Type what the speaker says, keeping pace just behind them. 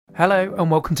Hello and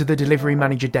welcome to the Delivery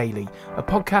Manager Daily, a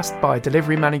podcast by a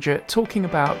delivery manager talking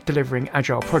about delivering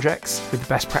agile projects with the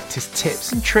best practice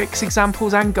tips and tricks,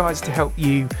 examples and guides to help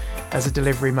you as a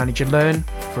delivery manager learn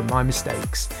from my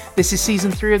mistakes. This is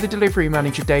season 3 of the Delivery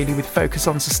Manager Daily with focus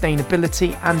on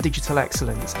sustainability and digital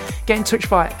excellence. Get in touch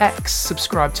via X,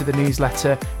 subscribe to the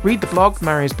newsletter, read the blog,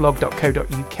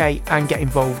 mariusblog.co.uk and get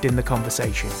involved in the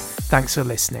conversation. Thanks for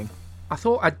listening. I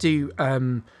thought I'd do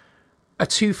a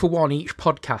 2-for-1 each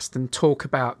podcast and talk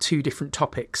about 2 different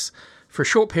topics for a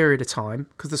short period of time,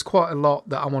 because there's quite a lot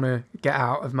that I want to get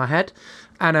out of my head.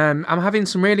 And I'm having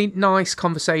some really nice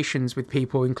conversations with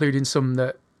people, including some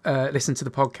that listen to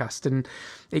the podcast. And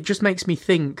it just makes me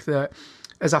think that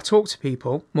as I talk to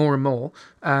people more and more,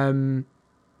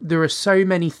 there are so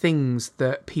many things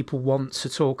that people want to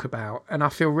talk about. And I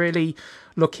feel really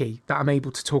lucky that I'm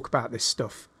able to talk about this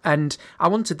stuff. And I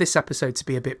wanted this episode to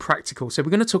be a bit practical. So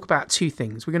we're going to talk about 2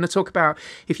 things. We're going to talk about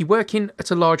if you're working at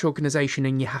a large organisation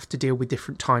and you have to deal with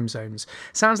different time zones.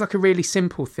 Sounds like a really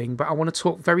simple thing, but I want to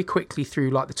talk very quickly through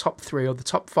like the top 3 or the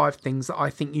top 5 things that I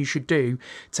think you should do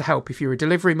to help if you're a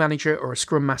delivery manager or a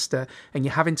scrum master and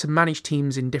you're having to manage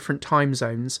teams in different time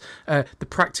zones, the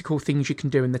practical things you can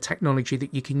do and the technology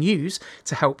that you can use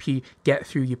to help you get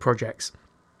through your projects.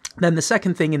 Then the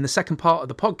second thing in the second part of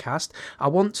the podcast, I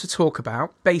want to talk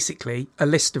about basically a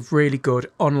list of really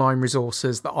good online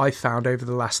resources that I've found over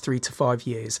the last 3 to 5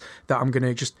 years that I'm going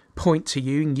to just point to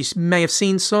you. And you may have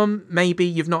seen some, maybe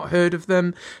you've not heard of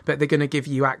them, but they're going to give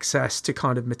you access to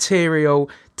kind of material,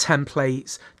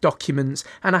 templates, documents.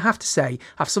 And I have to say,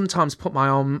 I've sometimes put my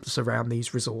arms around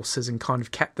these resources and kind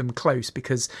of kept them close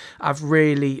because I've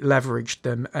really leveraged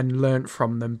them and learnt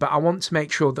from them. But I want to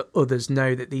make sure that others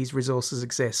know that these resources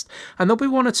exist. And there'll be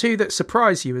 1 or 2 that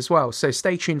surprise you as well. So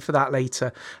stay tuned for that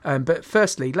later. But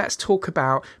firstly, let's talk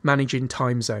about managing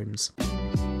time zones.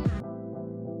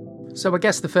 So I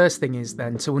guess the first thing is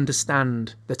then to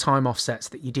understand the time offsets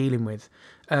that you're dealing with.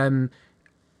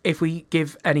 If we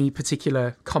give any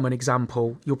particular common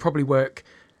example, you'll probably work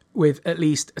with at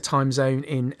least a time zone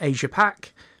in Asia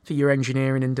Pac for your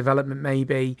engineering and development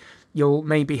maybe. You'll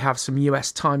maybe have some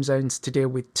US time zones to deal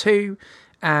with too,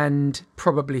 and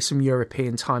probably some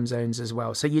European time zones as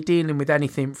well. So you're dealing with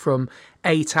anything from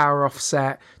 8-hour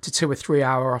offset to 2 or 3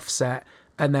 hour offset,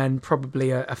 and then probably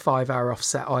a 5-hour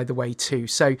offset either way too.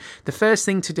 So the first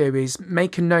thing to do is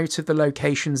make a note of the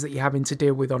locations that you're having to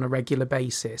deal with on a regular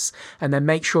basis, and then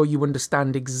make sure you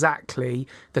understand exactly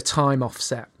the time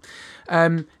offset.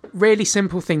 Really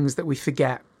simple things that we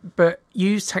forget, but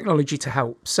use technology to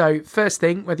help. So first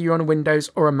thing, whether you're on a Windows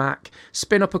or a Mac,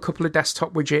 spin up a couple of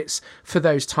desktop widgets for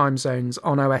those time zones.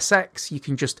 On OS X, you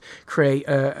can just create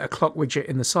a clock widget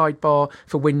in the sidebar.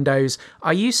 For Windows,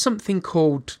 I use something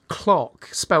called Clock,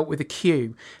 spelt with a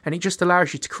Q, and it just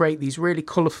allows you to create these really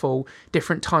colourful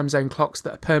different time zone clocks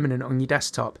that are permanent on your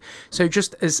desktop. So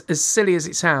just as silly as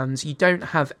it sounds, you don't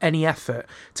have any effort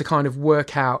to kind of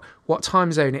work out what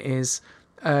time zone it is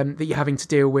that you're having to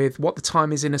deal with, what the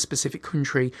time is in a specific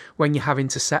country when you're having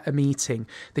to set a meeting.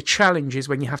 The challenge is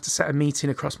when you have to set a meeting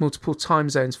across multiple time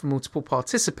zones for multiple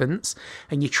participants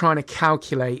and you're trying to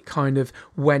calculate kind of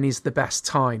when is the best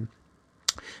time.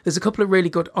 There's a couple of really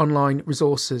good online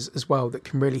resources as well that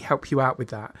can really help you out with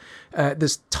that.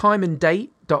 There's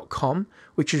timeanddate.com,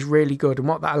 which is really good, and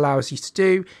what that allows you to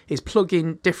do is plug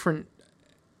in different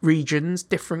regions,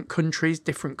 different countries,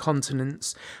 different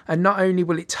continents, and not only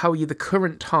will it tell you the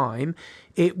current time,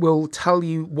 it will tell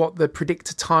you what the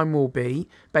predicted time will be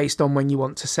based on when you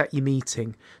want to set your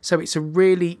meeting. So it's a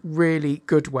really, really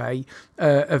good way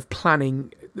of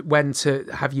planning when to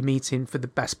have your meeting for the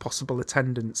best possible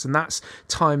attendance, and that's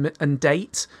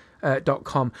timeanddate.com.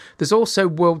 There's also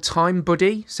World Time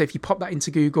Buddy. So if you pop that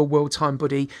into Google, World Time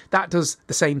Buddy, that does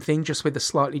the same thing, just with a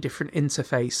slightly different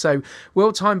interface. So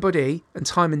World Time Buddy and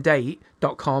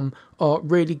timeanddate.com are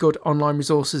really good online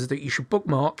resources that you should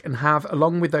bookmark and have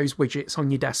along with those widgets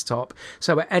on your desktop.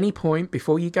 So at any point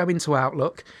before you go into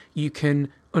Outlook, you can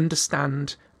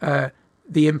understand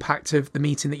the impact of the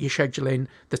meeting that you're scheduling,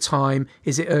 the time,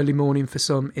 is it early morning for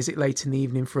some, is it late in the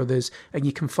evening for others, and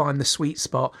you can find the sweet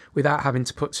spot without having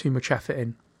to put too much effort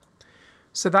in.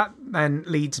 So that then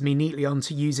leads me neatly on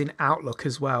to using Outlook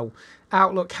as well.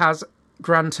 Outlook has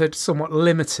granted somewhat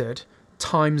limited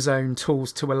time zone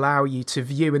tools to allow you to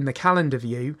view in the calendar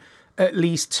view at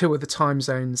least 2 of the time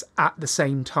zones at the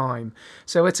same time.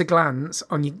 So at a glance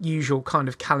on your usual kind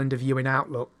of calendar view in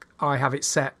Outlook, I have it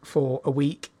set for a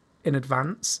week in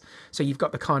advance. So you've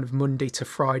got the kind of Monday to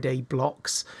Friday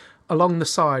blocks. Along the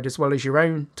side, as well as your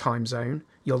own time zone,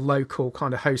 your local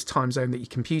kind of host time zone that your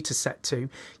computer's set to,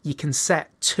 you can set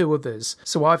 2 others.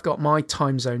 So I've got my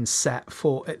time zone set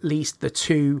for at least the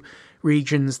 2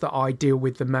 regions that I deal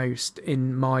with the most.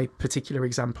 In my particular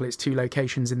example, it's 2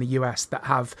 locations in the US that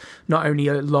have not only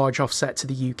a large offset to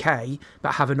the UK,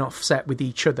 but have an offset with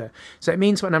each other. So it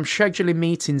means when I'm scheduling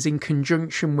meetings in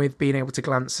conjunction with being able to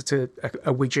glance at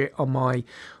a widget on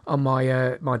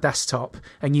my desktop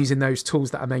and using those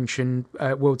tools that I mentioned,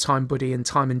 World Time Buddy and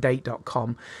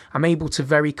timeanddate.com, I'm able to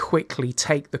very quickly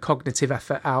take the cognitive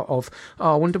effort out of,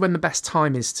 I wonder when the best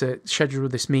time is to schedule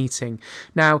this meeting.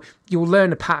 Now, you'll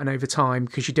learn a pattern over time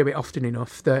because you do it often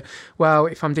enough that, well,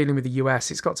 if I'm dealing with the US,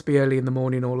 it's got to be early in the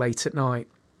morning or late at night.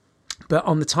 But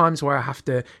on the times where I have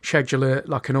to schedule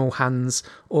like an all hands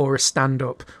or a stand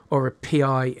up or a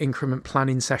PI increment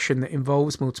planning session that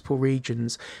involves multiple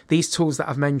regions, these tools that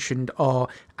I've mentioned are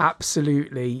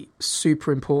absolutely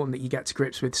super important that you get to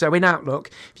grips with. So in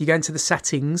Outlook, if you go into the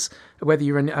settings, whether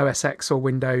you're in OS X or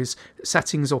Windows,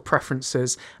 settings or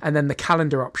preferences, and then the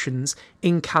calendar options,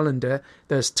 in calendar,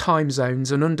 there's time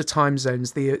zones, and under time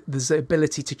zones, there's the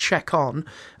ability to check on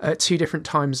 2 different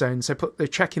time zones. So put the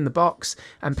check in the box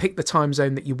and pick the time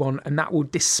zone that you want, and that will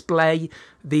display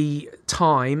the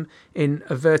time in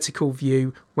a vertical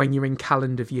view when you're in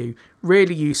calendar view.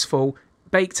 Really useful,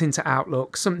 baked into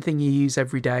Outlook, something you use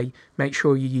every day. Make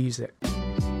sure you use it.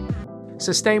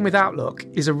 So staying with Outlook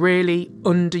is a really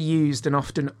underused and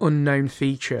often unknown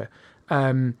feature,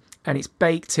 and it's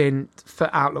baked in for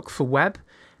Outlook for web,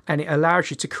 and it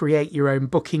allows you to create your own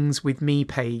bookings with me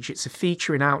page. It's a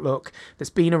feature in Outlook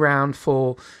that's been around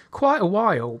for quite a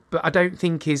while, but I don't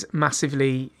think is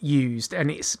massively used, and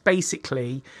it's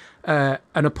basically an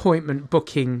appointment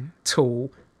booking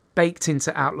tool baked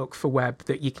into Outlook for web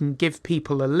that you can give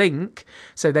people a link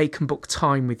so they can book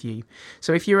time with you.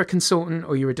 So if you're a consultant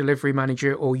or you're a delivery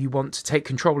manager or you want to take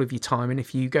control of your time, and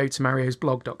if you go to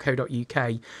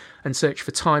mariosblog.co.uk and search for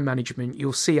time management,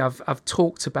 you'll see I've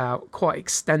talked about quite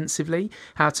extensively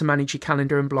how to manage your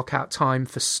calendar and block out time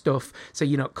for stuff so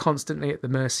you're not constantly at the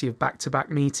mercy of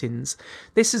back-to-back meetings.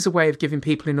 This is a way of giving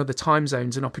people in other time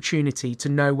zones an opportunity to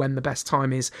know when the best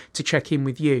time is to check in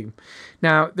with you.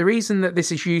 Now, the reason that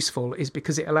this is useful is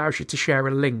because it allows you to share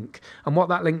a link, and what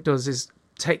that link does is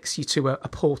takes you to a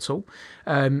portal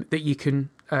that you can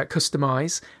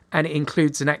customize, and it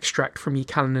includes an extract from your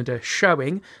calendar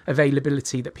showing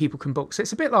availability that people can book. So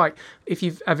it's a bit like if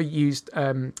you've ever used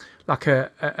like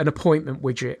an appointment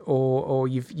widget, or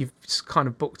you've kind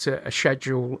of booked a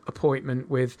schedule appointment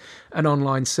with an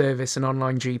online service, an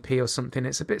online GP or something.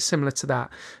 It's a bit similar to that.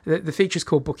 The feature's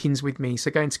called Bookings with Me, so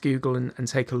go into Google and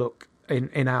take a look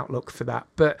in Outlook for that.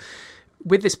 But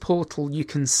with this portal, you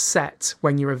can set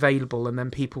when you're available, and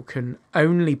then people can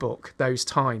only book those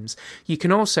times. You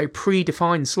can also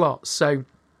predefine slots. So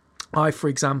I, for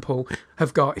example,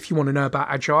 have got, if you want to know about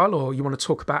Agile or you want to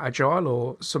talk about Agile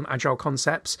or some Agile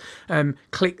concepts,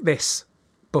 click this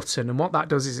button, and what that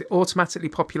does is it automatically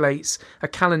populates a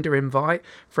calendar invite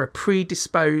for a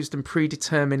predisposed and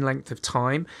predetermined length of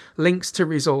time, links to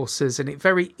resources, and it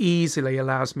very easily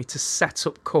allows me to set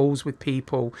up calls with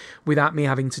people without me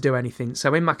having to do anything.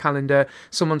 So in my calendar,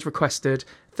 someone's requested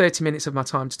 30 minutes of my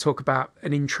time to talk about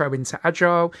an intro into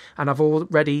Agile, and I've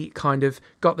already kind of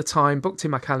got the time booked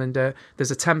in my calendar.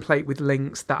 There's a template with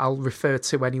links that I'll refer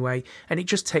to anyway, and it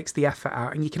just takes the effort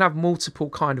out. And you can have multiple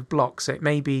kind of blocks. So it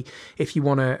may be if you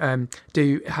want to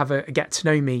have a get to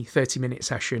know me 30-minute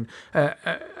session,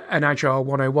 an Agile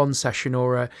 101 session,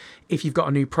 or if you've got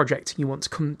a new project and you want to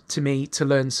come to me to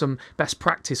learn some best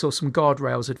practice or some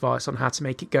guardrails advice on how to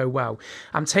make it go well.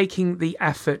 I'm taking the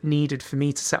effort needed for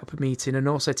me to set up a meeting, and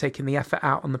also taking the effort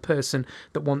out on the person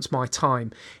that wants my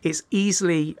time. It's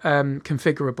easily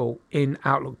configurable in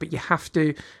Outlook, but you have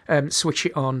to switch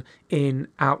it on in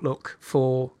Outlook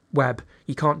for web.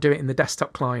 You can't do it in the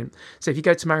desktop client. So if you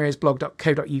go to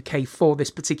mariosblog.co.uk for this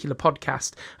particular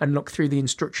podcast and look through the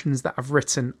instructions that I've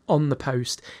written on the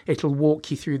post, it'll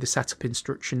walk you through the setup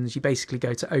instructions. You basically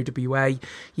go to OWA,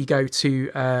 you go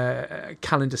to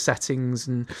calendar settings,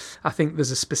 and I think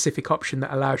there's a specific option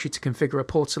that allows you to configure a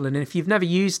portal. And if you've never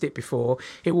used it before,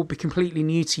 it will be completely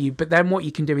new to you. But then what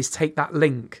you can do is take that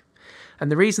link.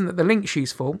 And the reason that the link's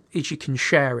useful is you can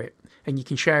share it. And you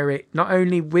can share it not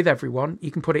only with everyone,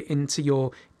 you can put it into your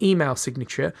email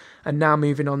signature. And now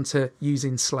moving on to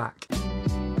using Slack.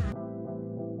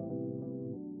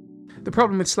 The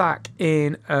problem with Slack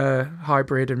in a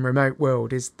hybrid and remote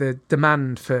world is the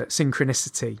demand for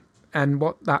synchronicity. And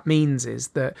what that means is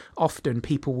that often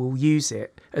people will use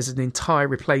it as an entire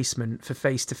replacement for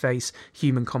face-to-face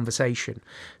human conversation.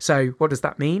 So what does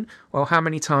that mean? Well, how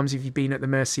many times have you been at the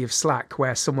mercy of Slack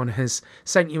where someone has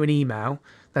sent you an email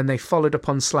then they followed up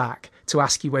on Slack to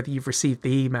ask you whether you've received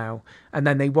the email, and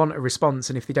then they want a response,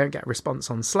 and if they don't get a response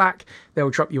on Slack, they'll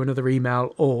drop you another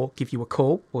email or give you a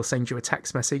call or send you a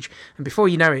text message, and before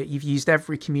you know it, you've used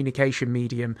every communication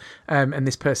medium, and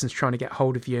this person's trying to get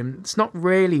hold of you. And it's not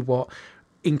really what,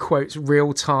 in quotes,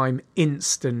 real-time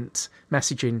instant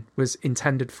messaging was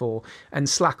intended for. And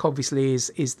Slack obviously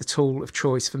is the tool of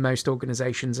choice for most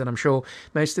organizations, and I'm sure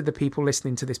most of the people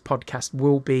listening to this podcast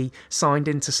will be signed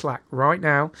into Slack right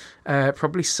now,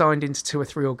 probably signed into 2 or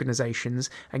 3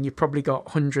 organizations, and you've probably got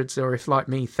hundreds, or if like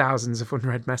me, thousands of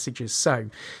unread messages. So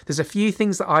there's a few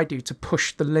things that I do to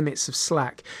push the limits of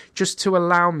Slack, just to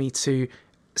allow me to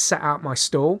set out my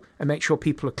stall and make sure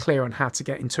people are clear on how to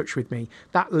get in touch with me.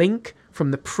 That link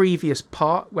from the previous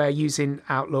part where using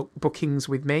Outlook bookings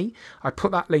with me, I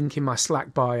put that link in my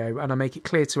Slack bio and I make it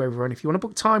clear to everyone, if you want to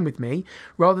book time with me,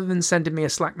 rather than sending me a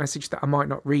Slack message that I might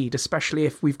not read, especially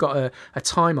if we've got a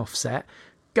time offset,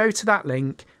 go to that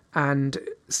link and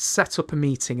set up a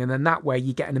meeting, and then that way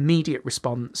you get an immediate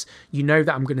response. You know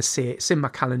that I'm going to see it. It's in my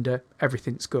calendar.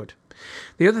 Everything's good.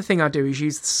 The other thing I do is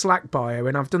use the Slack bio,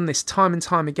 and I've done this time and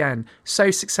time again.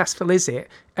 So successful is it,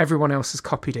 everyone else has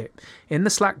copied it. In the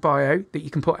Slack bio, that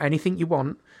you can put anything you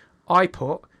want, I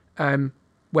put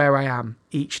where I am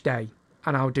each day,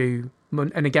 and I'll do,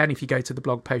 and again, if you go to the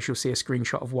blog post, you'll see a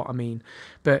screenshot of what I mean.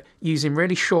 But using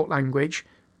really short language,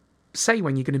 say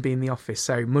when you're going to be in the office.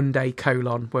 So Monday,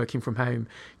 working from home,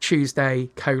 Tuesday,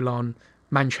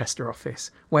 Manchester office,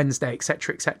 Wednesday,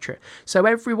 etc., etc. So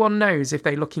everyone knows, if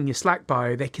they look in your Slack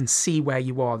bio, they can see where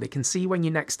you are. They can see when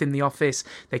you're next in the office.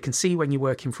 They can see when you're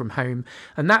working from home.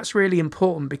 And that's really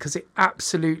important, because it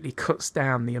absolutely cuts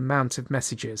down the amount of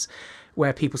messages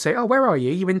where people say, oh, where are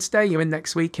you? You in today? You in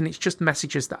next week? And it's just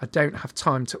messages that I don't have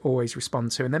time to always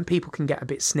respond to. And then people can get a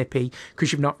bit snippy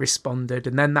because you've not responded.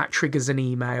 And then that triggers an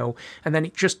email. And then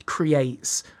it just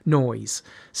creates noise.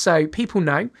 So people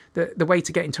know that the way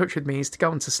to get in touch with me is to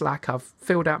go onto Slack. I've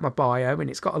filled out my bio, and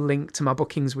it's got a link to my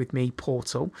Bookings With Me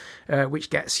portal, which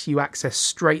gets you access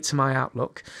straight to my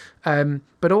Outlook.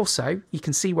 But also you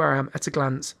can see where I am at a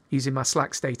glance using my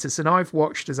Slack status. And I've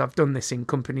watched, as I've done this in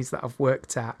companies that I've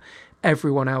worked at,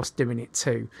 everyone else doing it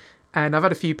too. And I've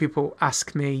had a few people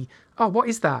ask me, oh, what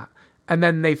is that? And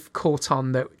then they've caught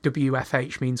on that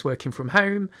WFH means working from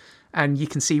home. And you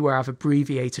can see where I've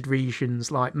abbreviated regions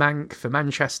like Manc for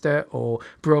Manchester or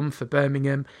Brum for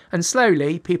Birmingham. And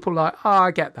slowly people are like, oh,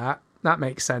 I get that. That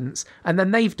makes sense. And then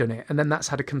they've done it. And then that's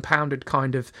had a compounded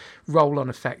kind of roll-on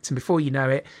effect. And before you know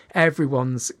it,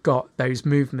 everyone's got those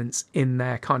movements in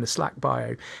their kind of Slack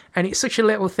bio. And it's such a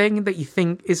little thing that you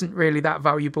think isn't really that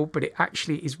valuable, but it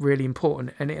actually is really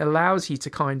important. And it allows you to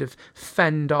kind of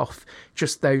fend off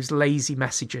just those lazy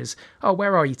messages. Oh,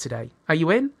 where are you today? Are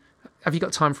you in? Have you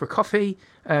got time for a coffee?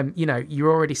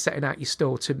 You're already setting out your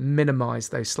stall to minimise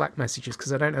those Slack messages,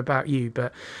 because I don't know about you,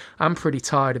 but I'm pretty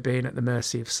tired of being at the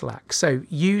mercy of Slack. So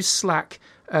use Slack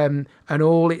and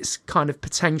all its kind of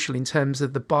potential in terms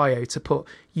of the bio to put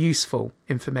useful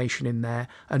information in there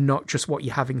and not just what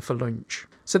you're having for lunch.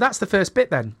 So that's the first bit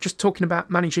then, just talking about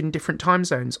managing different time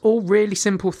zones, all really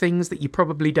simple things that you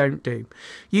probably don't do.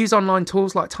 Use online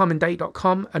tools like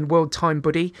timeanddate.com and World Time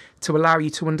Buddy to allow you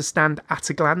to understand at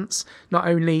a glance not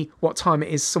only what time it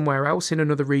is somewhere else in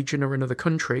another region or another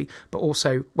country, but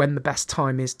also when the best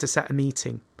time is to set a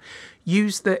meeting.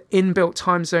 Use the inbuilt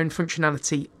time zone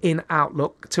functionality in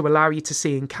Outlook to allow you to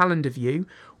see in calendar view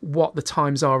what the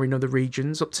times are in other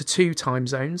regions, up to 2 time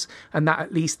zones, and that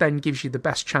at least then gives you the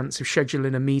best chance of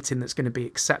scheduling a meeting that's going to be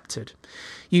accepted.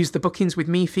 Use the Bookings With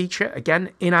Me feature, again,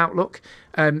 in Outlook,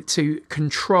 to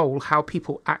control how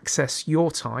people access your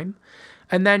time.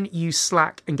 And then use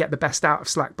Slack and get the best out of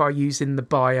Slack by using the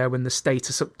bio and the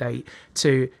status update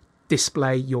to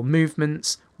display your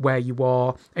movements, where you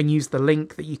are, and use the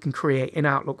link that you can create in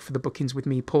Outlook for the Bookings With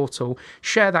Me portal.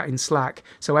 Share that in Slack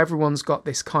so everyone's got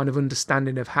this kind of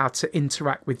understanding of how to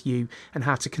interact with you and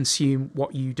how to consume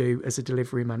what you do as a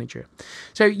delivery manager.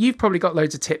 So you've probably got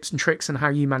loads of tips and tricks on how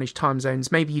you manage time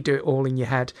zones. Maybe you do it all in your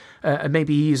head, and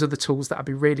maybe you use other tools that I'd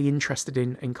be really interested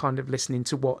in kind of listening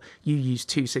to what you use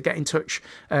too. So get in touch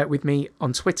with me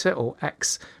on Twitter or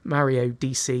X, Mario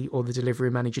DC, or the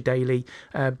Delivery Manager Daily.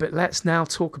 But let's now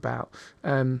talk about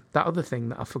that other thing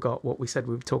that I forgot what we said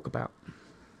we would talk about.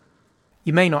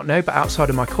 You may not know, but outside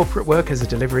of my corporate work as a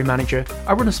delivery manager,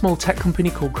 I run a small tech company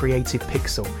called Creative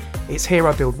Pixel. It's here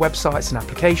I build websites and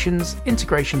applications,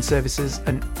 integration services,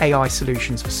 and AI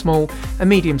solutions for small and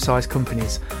medium-sized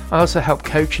companies. I also help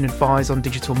coach and advise on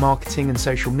digital marketing and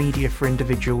social media for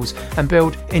individuals and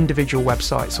build individual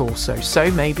websites also.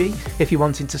 So maybe if you're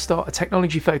wanting to start a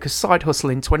technology-focused side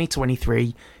hustle in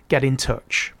 2023, get in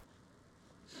touch.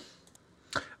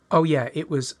 Oh yeah, it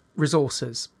was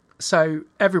resources. So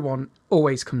everyone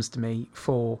always comes to me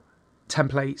for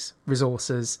templates,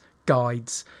 resources,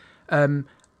 guides.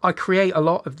 I create a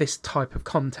lot of this type of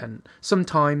content.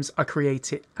 Sometimes I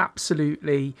create it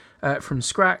absolutely from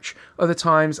scratch. Other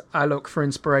times I look for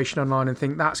inspiration online and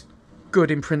think that's good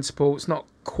in principle. It's not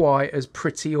quite as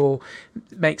pretty or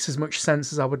makes as much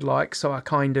sense as I would like, so I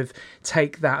kind of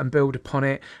take that and build upon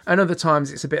it. And other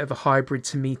times it's a bit of a hybrid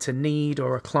to meet a need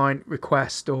or a client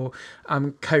request, or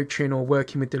I'm coaching or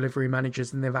working with delivery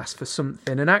managers and they've asked for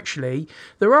something. And actually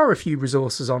there are a few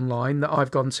resources online that I've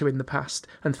gone to in the past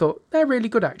and thought they're really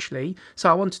good actually,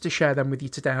 so I wanted to share them with you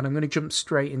today, and I'm going to jump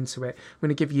straight into it. I'm going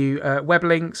to give you web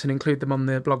links and include them on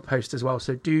the blog post as well,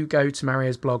 so do go to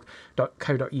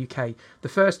mariosblog.co.uk. The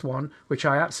first one, which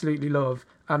I absolutely love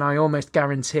and I almost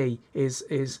guarantee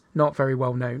is not very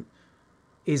well known,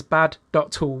 is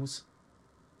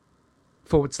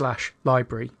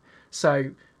bad.tools/library.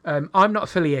 So I'm not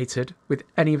affiliated with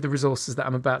any of the resources that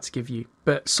I'm about to give you,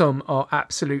 but some are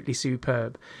absolutely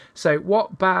superb. So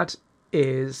what BAD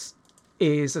is a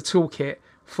toolkit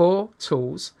for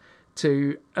tools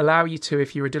to allow you to,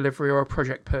 if you're a delivery or a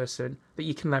project person, that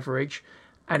you can leverage,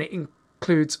 and it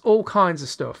includes all kinds of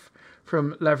stuff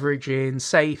from leveraging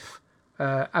safe,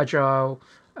 agile,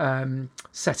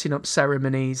 setting up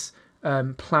ceremonies,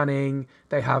 planning.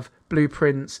 They have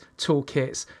blueprints,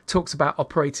 toolkits, talks about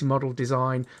operating model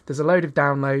design. There's a load of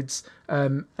downloads.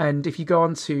 And if you go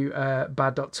on to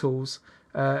bad.tools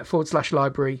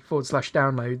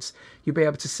 /library/downloads, you'll be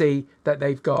able to see that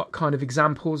they've got kind of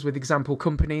examples with example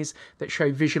companies that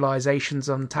show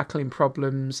visualizations on tackling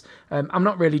problems. I'm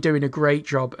not really doing a great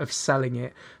job of selling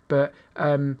it, but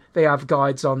they have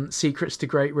guides on secrets to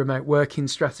great remote working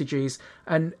strategies.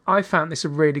 And I found this a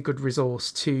really good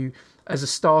resource as a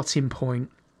starting point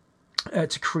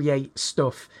to create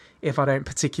stuff if I don't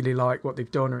particularly like what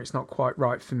they've done or it's not quite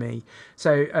right for me.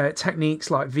 So techniques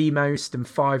like VMost and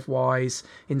 5 Whys,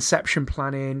 inception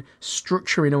planning,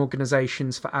 structuring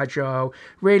organizations for agile,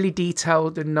 really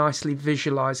detailed and nicely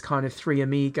visualized kind of 3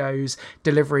 amigos,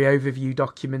 delivery overview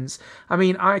documents. I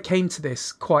mean, I came to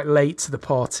this quite late to the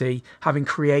party, having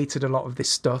created a lot of this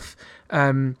stuff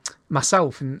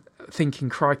myself, and thinking,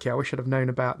 crikey, I wish I'd have known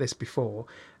about this before.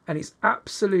 And it's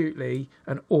absolutely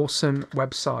an awesome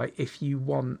website if you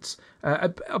want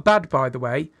a BAD, by the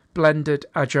way, blended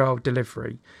agile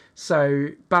delivery. So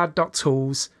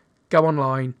bad.tools, go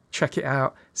online, check it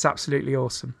out. It's absolutely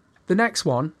awesome. The next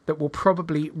one that will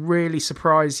probably really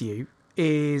surprise you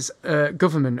is a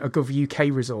Gov.uk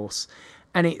resource.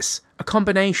 And it's a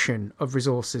combination of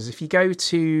resources. If you go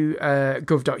to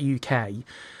gov.uk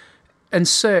and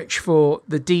search for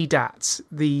the DDAT,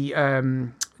 the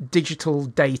Digital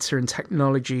Data and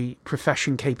Technology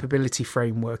Profession Capability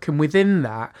Framework, and within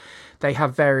that they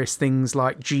have various things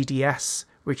like GDS,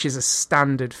 which is a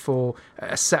standard for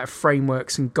a set of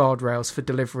frameworks and guardrails for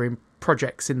delivering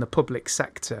projects in the public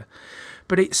sector.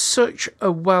 But it's such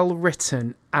a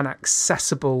well-written and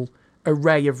accessible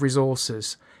array of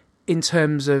resources in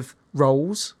terms of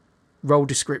roles, role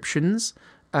descriptions,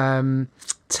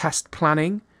 test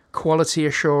planning, quality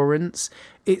assurance.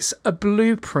 It's a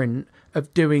blueprint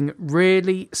of doing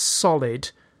really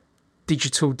solid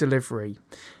digital delivery,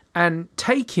 and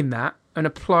taking that and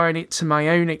applying it to my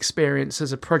own experience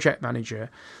as a project manager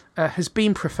has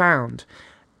been profound.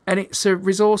 And it's a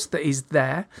resource that is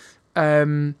there,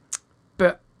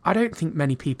 but I don't think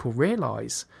many people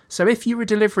realise. So if you're a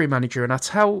delivery manager, and I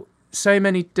tell so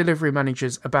many delivery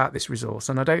managers about this resource,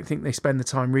 and I don't think they spend the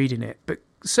time reading it, but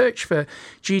search for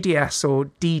GDS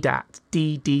or DDAT,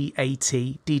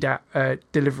 DDAT,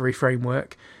 Delivery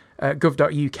Framework,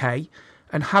 gov.uk,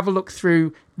 and have a look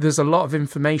through. There's a lot of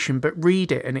information, but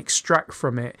read it and extract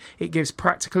from it. It gives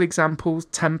practical examples,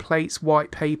 templates, white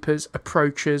papers,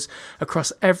 approaches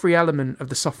across every element of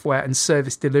the software and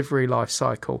service delivery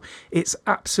lifecycle. It's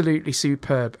absolutely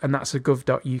superb, and that's a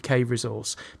gov.uk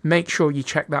resource. Make sure you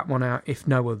check that one out if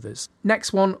no others.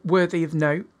 Next one, worthy of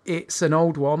note. It's an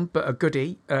old one, but a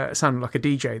goodie. Sounded like a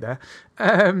DJ there.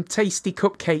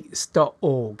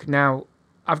 tastycupcakes.org. Now,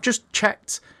 I've just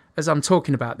checked as I'm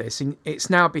talking about this, and it's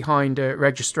now behind a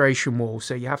registration wall,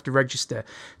 so you have to register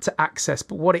to access.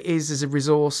 But what it is a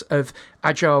resource of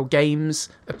agile games,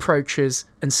 approaches,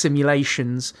 and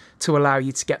simulations to allow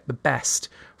you to get the best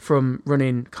from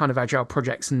running kind of agile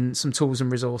projects, and some tools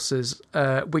and resources,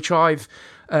 which I've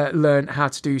learned how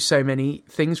to do so many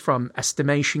things from.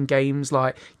 Estimation games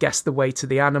like Guess the Way to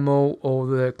the Animal, or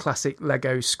the classic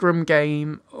Lego Scrum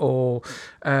game, or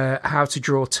how to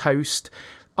draw toast.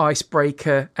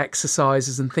 icebreaker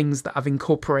exercises and things that I've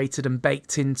incorporated and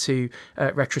baked into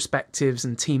retrospectives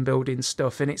and team building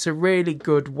stuff. And it's a really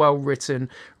good,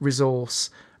 well-written resource.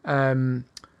 So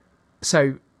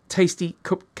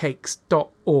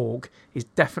tastycupcakes.org is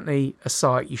definitely a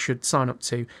site you should sign up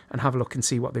to and have a look and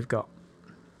see what they've got.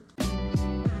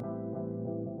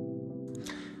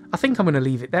 I think I'm going to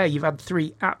leave it there. You've had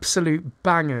 3 absolute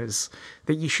bangers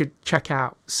that you should check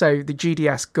out. So the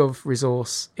GDS Gov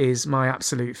resource is my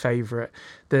absolute favourite.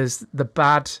 There's the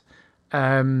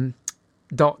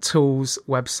bad.tools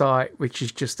website, which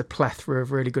is just a plethora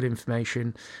of really good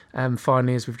information.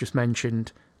 Finally, as we've just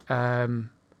mentioned,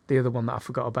 the other one that I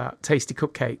forgot about, Tasty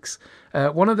Cupcakes.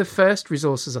 One of the first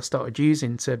resources I started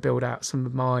using to build out some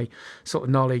of my sort of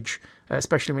knowledge,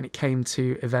 especially when it came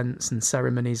to events and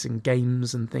ceremonies and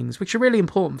games and things, which are really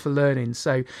important for learning.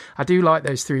 So I do like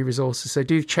those 3 resources, so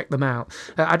do check them out.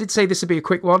 I did say this would be a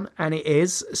quick one, and it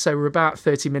is. So we're about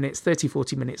 40 minutes. I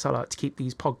like to keep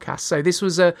these podcasts. So this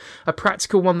was a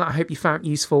practical one that I hope you found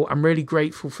useful. I'm really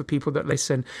grateful for people that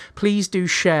listen. Please do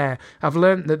share. I've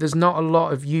learned that there's not a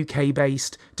lot of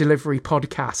UK-based delivery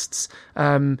podcasts.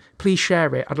 Please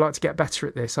share it. I'd like to get better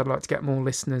at this. I'd like to get more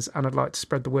listeners, and I'd like to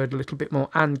spread the word a little bit more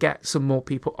and get some more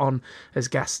people on as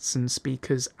guests and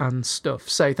speakers and stuff.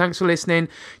 So thanks for listening.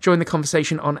 Join the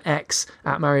conversation on X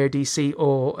at MarioDC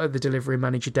or at the Delivery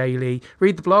Manager Daily.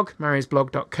 Read the blog,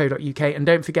 mariosblog.co.uk, and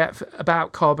don't forget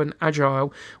about Carbon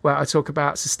Agile, where I talk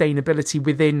about sustainability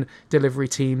within delivery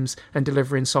teams and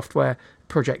delivering software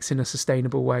projects in a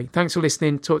sustainable way. Thanks for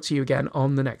listening. Talk to you again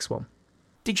on the next one.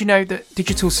 Did you know that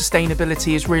digital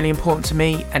sustainability is really important to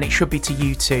me, and it should be to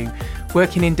you too?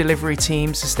 Working in delivery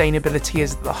teams, sustainability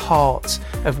is at the heart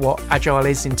of what Agile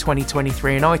is in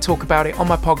 2023, and I talk about it on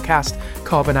my podcast,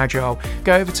 Carbon Agile.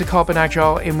 Go over to Carbon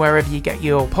Agile in wherever you get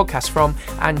your podcast from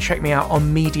and check me out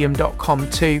on medium.com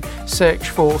too. Search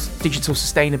for digital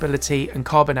sustainability and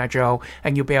Carbon Agile,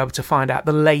 and you'll be able to find out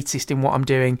the latest in what I'm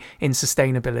doing in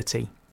sustainability.